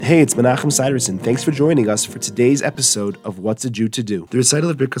Hey, it's Menachem Siderson. Thanks for joining us for today's episode of What's a Jew to Do. The recital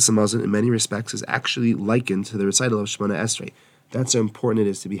of Brachos in many respects is actually likened to the recital of Shemona Esrei. That's how important it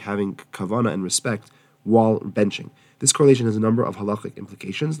is to be having kavana and respect while benching. This correlation has a number of halachic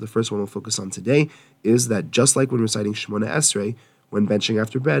implications. The first one we'll focus on today is that just like when reciting Shemona Esrei, when benching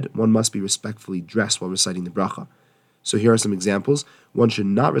after bed, one must be respectfully dressed while reciting the bracha. So here are some examples. One should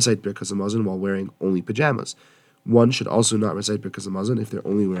not recite Brachos while wearing only pajamas. One should also not recite Brachos if they're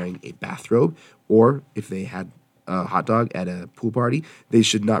only wearing a bathrobe, or if they had a hot dog at a pool party, they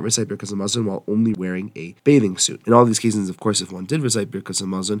should not recite Brachos while only wearing a bathing suit. In all these cases, of course, if one did recite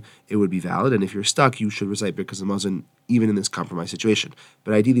Brachos it would be valid, and if you're stuck, you should recite Brachos even in this compromised situation.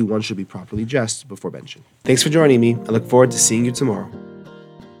 But ideally, one should be properly dressed before benching. Thanks for joining me. I look forward to seeing you tomorrow.